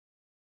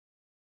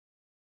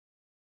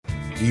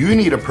Do you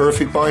need a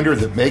perfect binder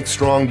that makes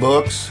strong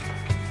books?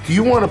 Do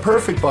you want a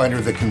perfect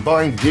binder that can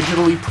bind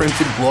digitally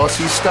printed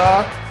glossy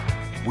stock?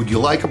 Would you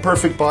like a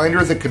perfect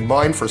binder that can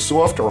bind for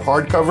soft or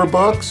hardcover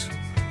books?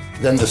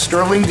 Then the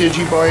Sterling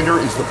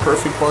Digibinder is the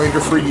perfect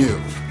binder for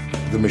you.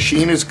 The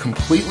machine is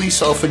completely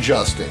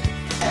self-adjusting.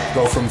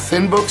 Go from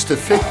thin books to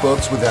thick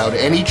books without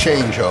any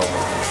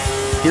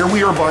changeover. Here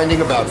we are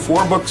binding about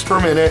 4 books per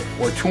minute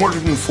or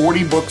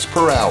 240 books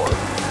per hour.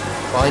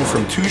 Bind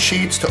from 2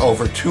 sheets to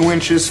over 2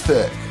 inches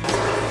thick.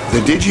 The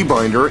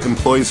Digibinder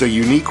employs a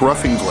unique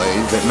roughing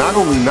blade that not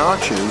only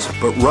notches,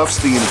 but roughs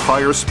the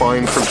entire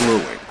spine for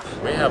gluing.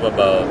 We have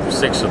about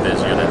 6 of these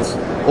units.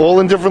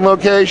 All in different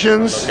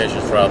locations?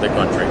 Locations throughout the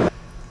country.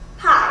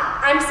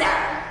 Hi, I'm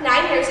Sarah.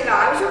 9 years ago,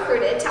 I was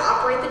recruited to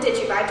operate the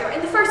Digibinder in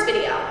the first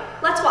video.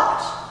 Let's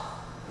watch.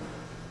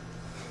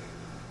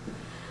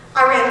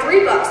 I ran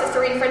 3 books of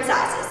 3 different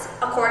sizes,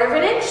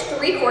 1/4 inch,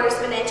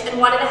 3/4 inch, and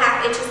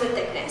 1.5 inches in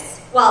thickness.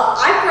 Well,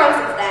 I've grown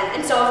since then,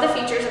 and so have the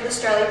features of the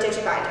Sterling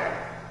Digibinder.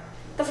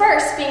 The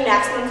first being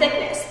maximum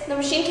thickness. The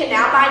machine can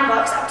now bind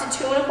books up to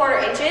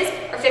 2.25 inches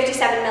or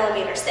 57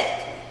 millimeters thick.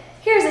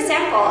 Here's a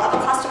sample of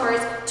a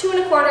customer's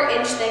 2.25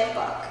 inch thick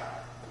book.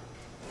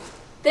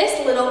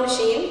 This little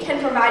machine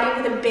can provide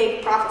you with a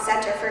big profit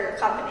center for your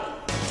company.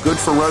 Good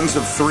for runs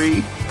of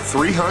 3,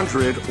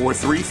 300, or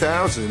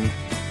 3,000.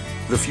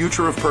 The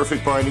future of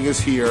perfect binding is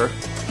here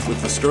with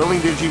the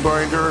Sterling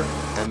Digibinder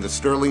and the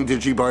Sterling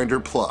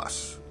Digibinder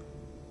Plus.